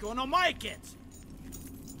think we're gonna make it.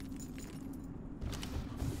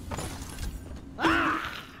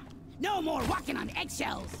 Ah! No more walking on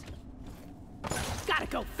eggshells! Gotta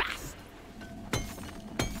go fast!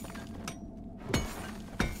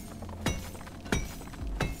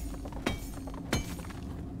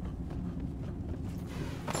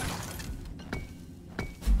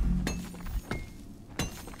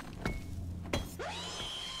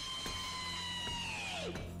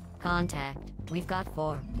 Contact. We've got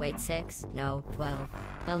 4. Wait, 6. No, 12.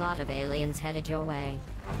 A lot of aliens headed your way.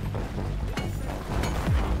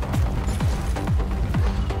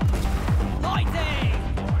 Lloydie!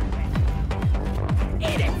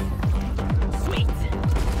 Eat it! Sweet!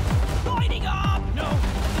 Lighting up! No!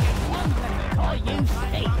 One that call you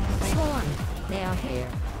fate! Swarm! They are here.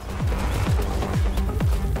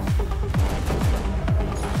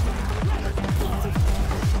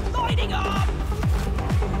 Lighting up!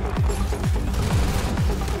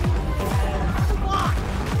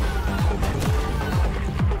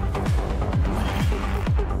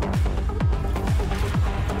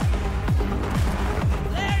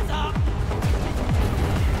 Flares up!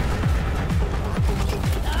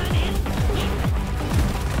 Done in!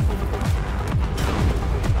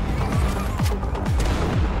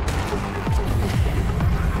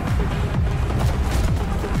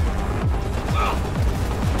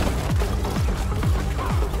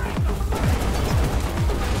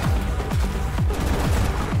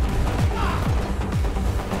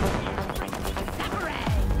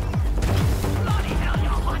 Bloody hell,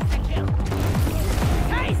 you're hot to kill!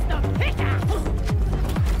 Taste the pickaxe!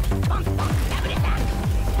 Bunk, bunk, having it back!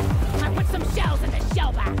 I put some shells in the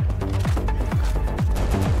shell back!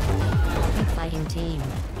 Keep fighting, team.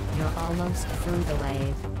 You're almost through the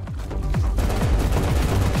wave.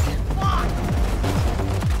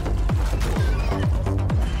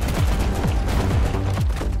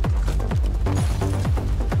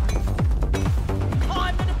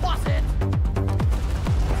 Time to deposit!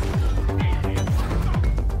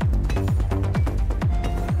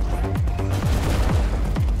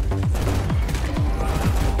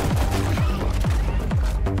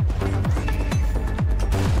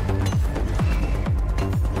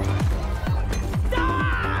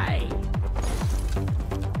 Die!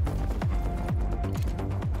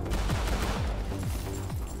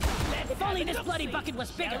 If only this bloody bucket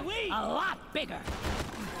was bigger, a lot bigger.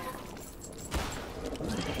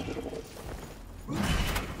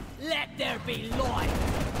 Let there be light.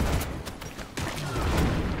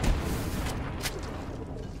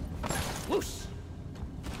 Whoosh!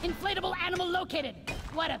 Inflatable animal located.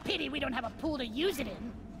 What a pity we don't have a pool to use it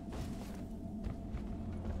in.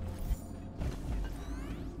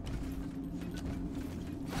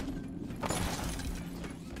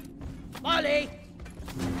 Molly!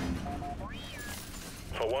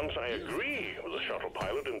 For once, I agree with the shuttle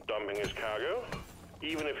pilot in dumping his cargo,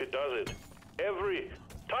 even if it does it every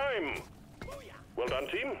time. Well done,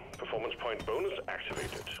 team. Performance point bonus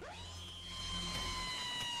activated.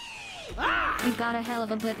 We've got a hell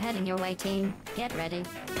of a blip heading your way, team. Get ready.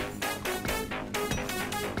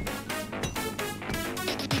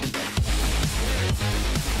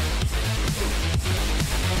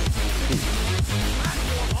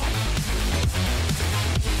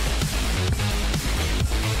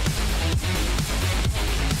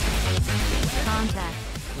 Contact.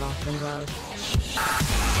 Laughlin Road.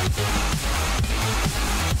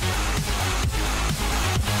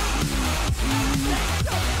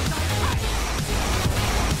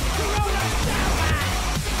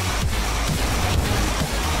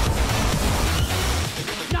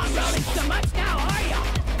 Not rolling so much now, are ya?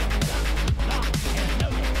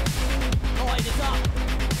 Light is up.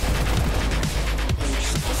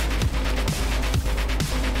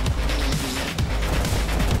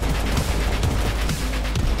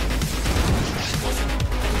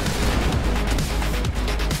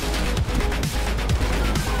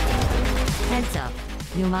 Heads up.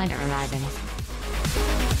 New miner arriving.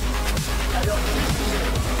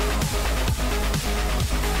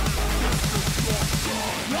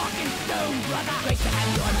 Rock and stone, brother. Great to have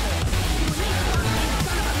you on board. You release something,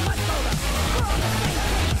 son of a mudboulder. We're on the same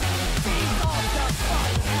page. Beat off the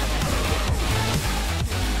fun.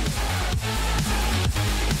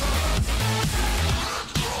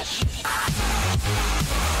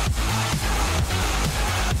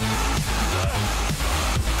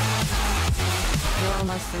 You're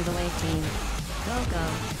almost through the wave, team. Go, go.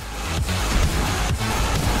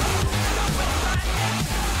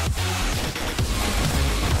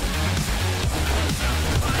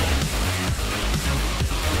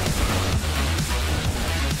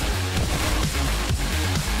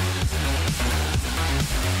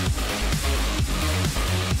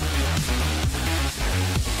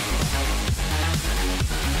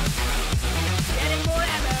 Getting more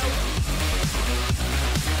ammo.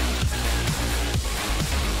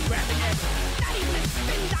 Grabbing everything. Not even a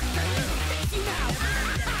spin doctor can fix you now.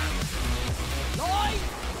 Lloyd!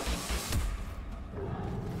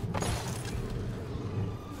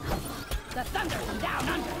 The thunder from down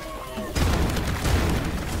under.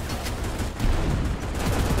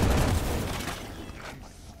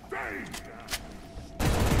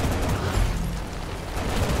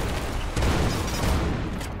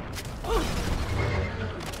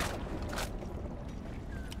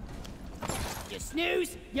 You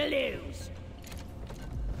snooze, you lose.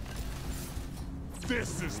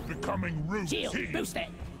 This is becoming Shield, routine. boost it.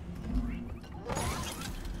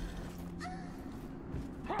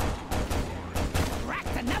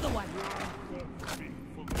 Cracked another one.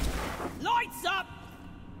 Lights up.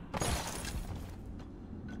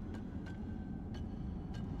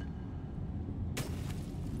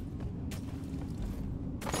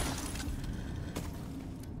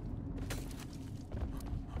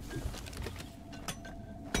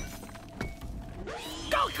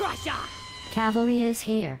 Gold Crusher. Cavalry is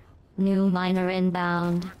here. New miner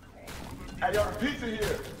inbound. I got a pizza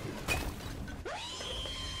here.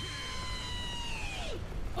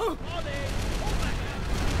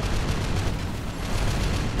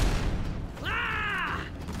 Ah!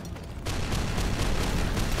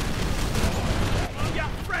 Oh, yeah,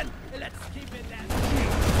 friend. Let's keep it that.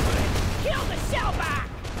 Kill the shellback.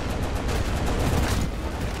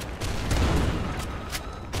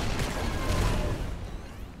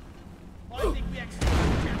 I think we actually.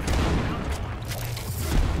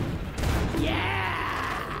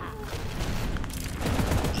 Yeah!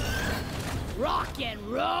 Rock and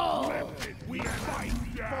roll! We fight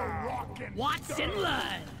for rock and Watch and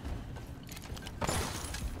learn!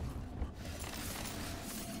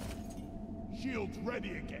 shields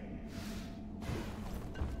ready again.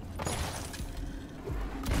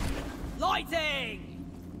 Lighting!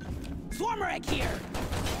 Swarmer egg here!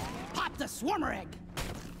 Pop the swarmer egg!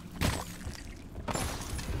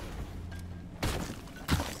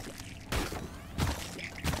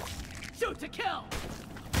 Shoot to kill!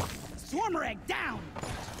 Swarmer egg down!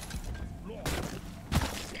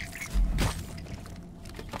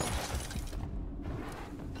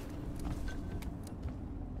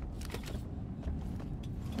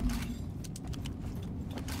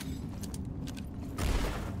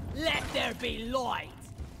 Let there be light!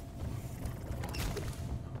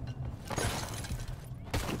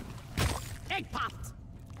 Egg popped!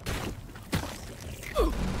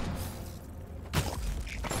 Ooh.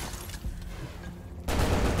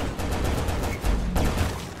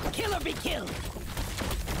 Kill or be killed!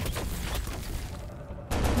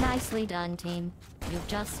 Nicely done, team. You've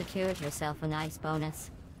just secured yourself a nice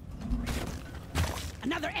bonus.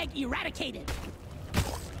 Another egg eradicated!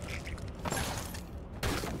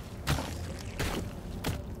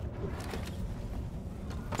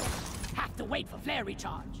 wait for flare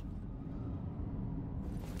recharge.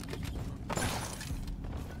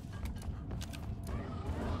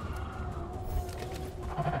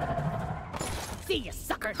 See ya,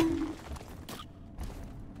 sucker!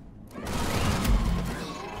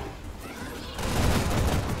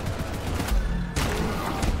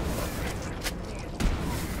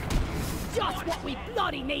 Just what we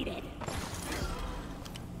bloody needed!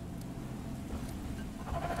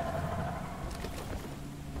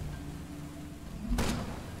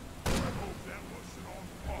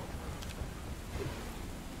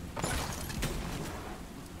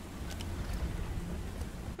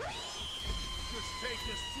 Take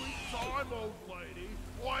your sweet time, old lady.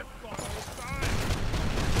 I've got all time.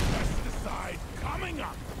 Pesticide coming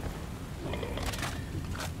up.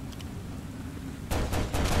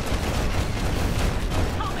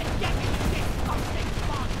 Come and get me, you disgusting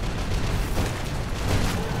fun!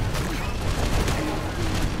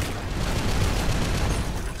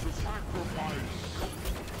 It's a sacrifice.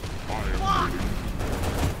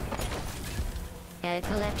 Air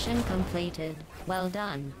collection completed. Well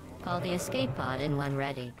done. Call the escape pod in when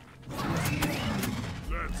ready.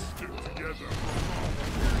 Let's stick together.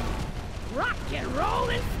 Rock and roll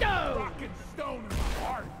and stone! Rock and stone in the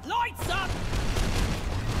heart. Lights up!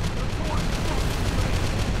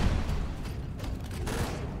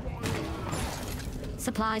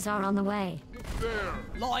 Supplies are on the way. There.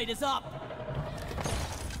 Light is up!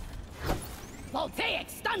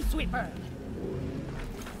 Voltaic stun sweeper!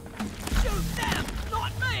 Shoot them,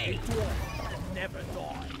 not me! Never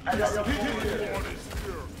die. Everyone is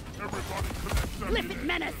here. Everybody connects them. Lift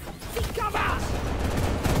menace! Seek cover!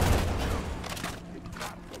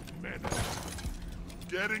 Menace.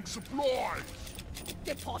 Getting supplies.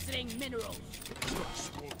 Depositing minerals.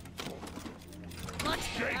 Much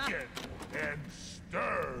Shake it and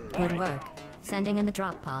stir. Good work. Sending in the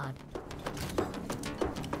drop pod.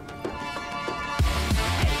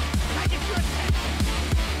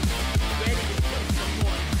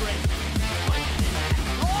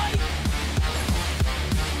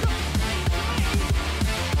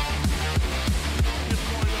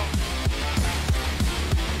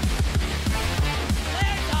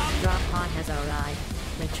 Drop pod has arrived.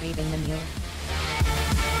 Retrieving the mule.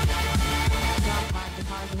 Drop pod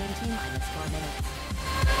departing in T-4 minutes.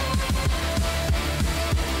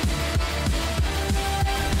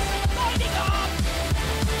 Lighting up!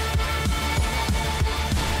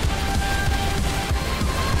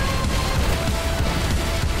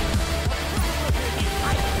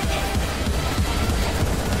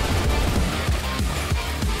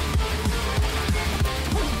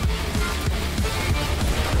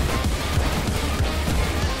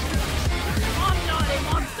 I'm not in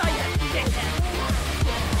one side, dickhead!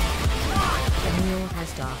 The mule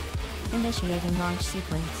has docked. Initiating launch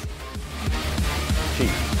sequence.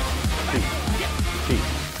 Chief. Chief. Chief.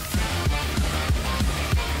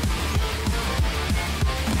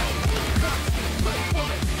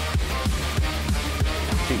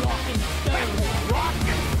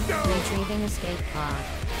 Retrieving escape pod.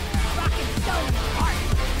 Rock and stone heart!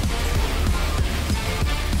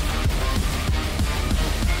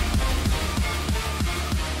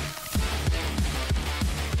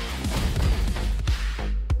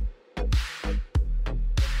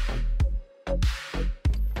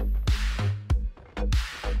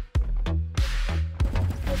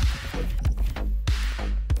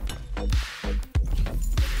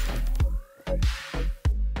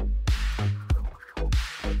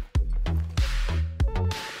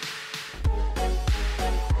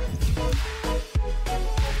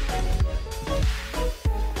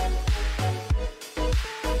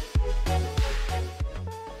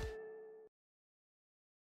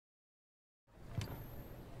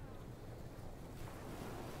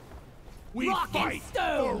 We Rock and fight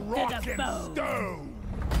stone for to rock the and bone. stone.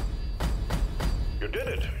 You did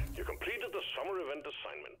it. You completed the summer event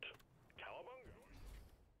assignment.